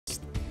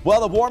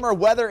Well, the warmer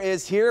weather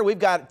is here. We've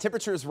got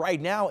temperatures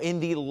right now in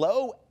the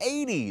low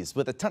 80s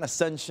with a ton of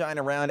sunshine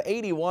around.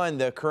 81,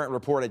 the current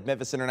report at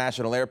Memphis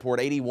International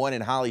Airport, 81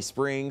 in Holly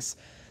Springs,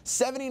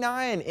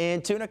 79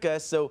 in Tunica.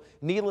 So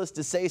needless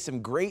to say,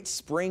 some great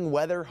spring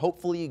weather.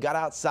 Hopefully you got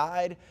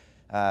outside,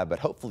 but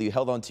hopefully you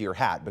held on to your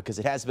hat because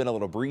it has been a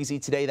little breezy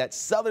today. That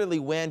southerly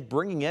wind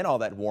bringing in all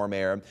that warm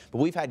air, but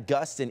we've had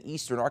gusts in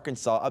eastern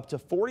Arkansas up to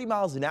 40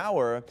 miles an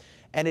hour.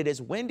 And it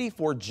is windy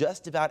for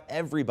just about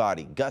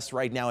everybody. Gusts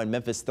right now in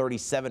Memphis,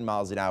 37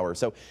 miles an hour.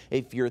 So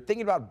if you're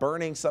thinking about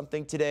burning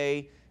something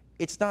today,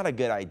 it's not a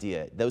good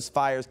idea. Those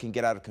fires can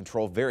get out of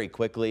control very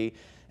quickly.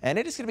 And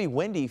it is going to be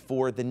windy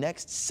for the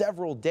next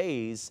several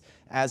days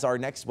as our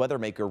next weather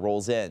maker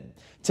rolls in.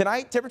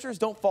 Tonight, temperatures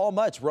don't fall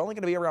much. We're only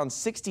going to be around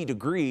 60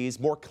 degrees,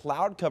 more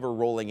cloud cover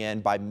rolling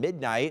in by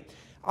midnight.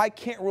 I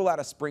can't rule out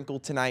a sprinkle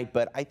tonight,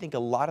 but I think a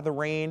lot of the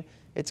rain,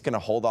 it's going to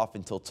hold off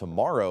until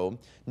tomorrow.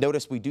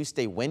 Notice we do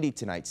stay windy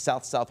tonight.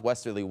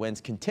 South-southwesterly winds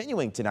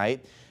continuing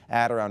tonight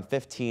at around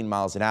 15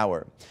 miles an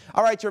hour.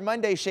 All right, your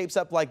Monday shapes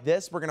up like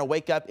this. We're going to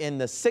wake up in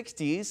the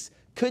 60s.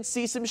 Could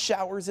see some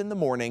showers in the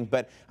morning,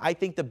 but I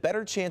think the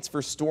better chance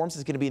for storms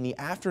is going to be in the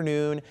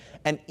afternoon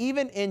and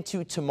even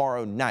into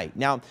tomorrow night.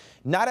 Now,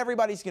 not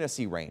everybody's going to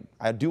see rain.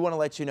 I do want to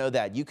let you know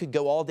that. You could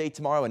go all day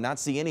tomorrow and not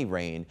see any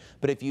rain,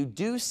 but if you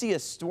do see a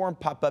storm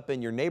pop up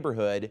in your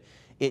neighborhood,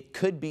 it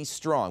could be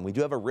strong. We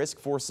do have a risk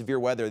for severe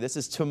weather. This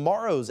is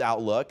tomorrow's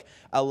outlook,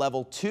 a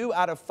level 2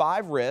 out of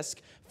 5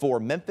 risk for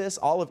Memphis,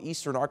 all of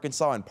eastern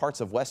Arkansas, and parts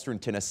of western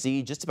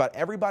Tennessee. Just about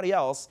everybody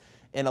else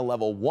in a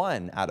level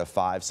 1 out of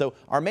 5. So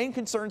our main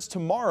concerns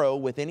tomorrow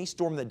with any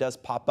storm that does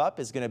pop up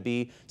is going to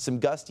be some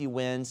gusty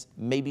winds,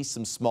 maybe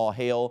some small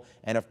hail,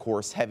 and of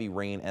course heavy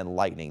rain and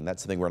lightning.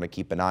 That's something we're going to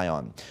keep an eye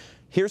on.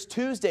 Here's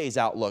Tuesday's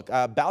outlook,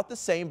 about the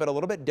same but a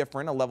little bit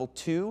different. A level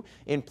 2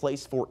 in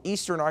place for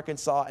eastern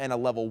Arkansas and a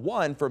level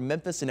 1 for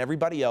Memphis and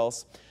everybody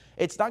else.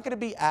 It's not going to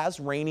be as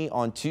rainy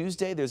on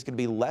Tuesday. There's going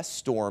to be less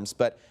storms.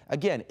 But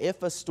again,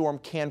 if a storm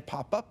can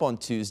pop up on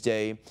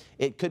Tuesday,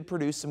 it could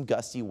produce some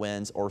gusty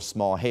winds or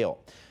small hail.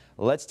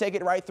 Let's take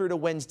it right through to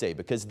Wednesday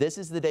because this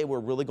is the day we're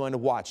really going to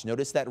watch.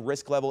 Notice that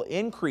risk level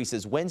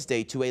increases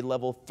Wednesday to a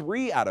level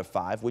 3 out of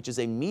 5, which is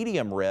a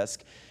medium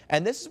risk.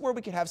 And this is where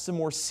we could have some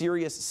more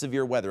serious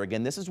severe weather.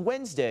 Again, this is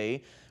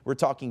Wednesday. We're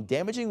talking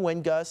damaging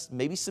wind gusts,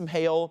 maybe some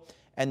hail,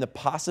 and the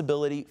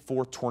possibility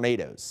for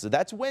tornadoes. So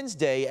that's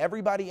Wednesday,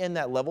 everybody in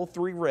that level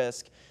 3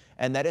 risk,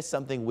 and that is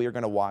something we're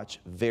going to watch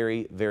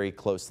very, very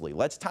closely.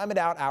 Let's time it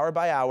out hour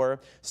by hour.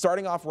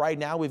 Starting off right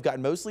now, we've got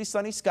mostly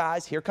sunny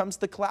skies. Here comes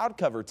the cloud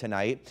cover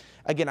tonight.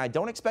 Again, I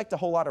don't expect a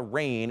whole lot of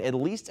rain, at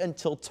least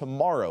until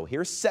tomorrow.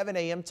 Here's 7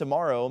 a.m.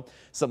 tomorrow.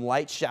 Some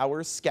light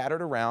showers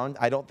scattered around.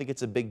 I don't think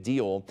it's a big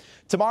deal.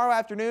 Tomorrow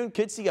afternoon,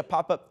 could see a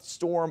pop-up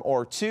storm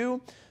or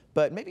two,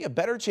 but maybe a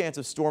better chance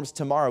of storms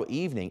tomorrow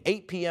evening.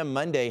 8 p.m.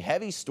 Monday,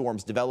 heavy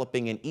storms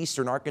developing in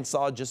eastern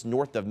Arkansas just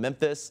north of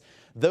Memphis.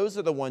 Those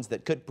are the ones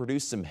that could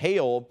produce some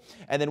hail.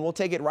 And then we'll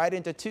take it right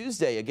into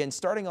Tuesday. Again,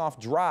 starting off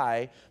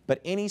dry,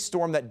 but any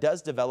storm that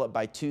does develop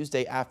by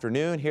Tuesday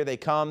afternoon, here they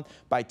come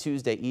by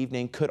Tuesday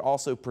evening, could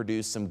also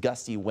produce some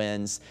gusty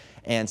winds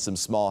and some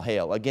small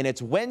hail. Again,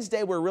 it's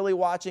Wednesday we're really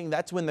watching.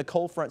 That's when the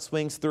cold front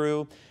swings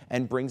through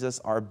and brings us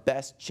our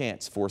best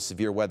chance for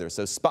severe weather.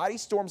 So spotty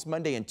storms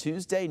Monday and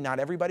Tuesday. Not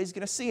everybody's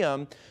going to see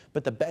them,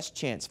 but the best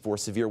chance for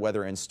severe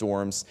weather and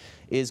storms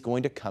is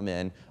going to come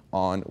in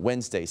on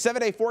Wednesday.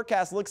 7-day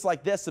forecast looks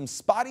like this. Some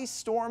spotty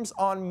storms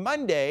on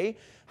Monday,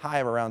 high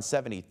of around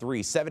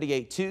 73.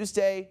 78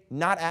 Tuesday,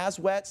 not as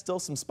wet, still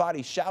some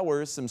spotty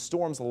showers, some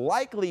storms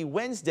likely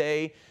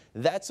Wednesday.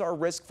 That's our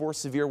risk for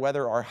severe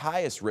weather, our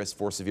highest risk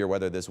for severe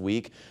weather this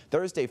week.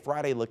 Thursday,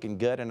 Friday looking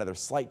good, another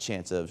slight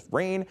chance of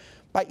rain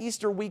by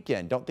Easter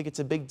weekend. Don't think it's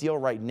a big deal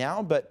right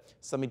now, but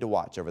something to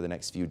watch over the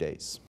next few days.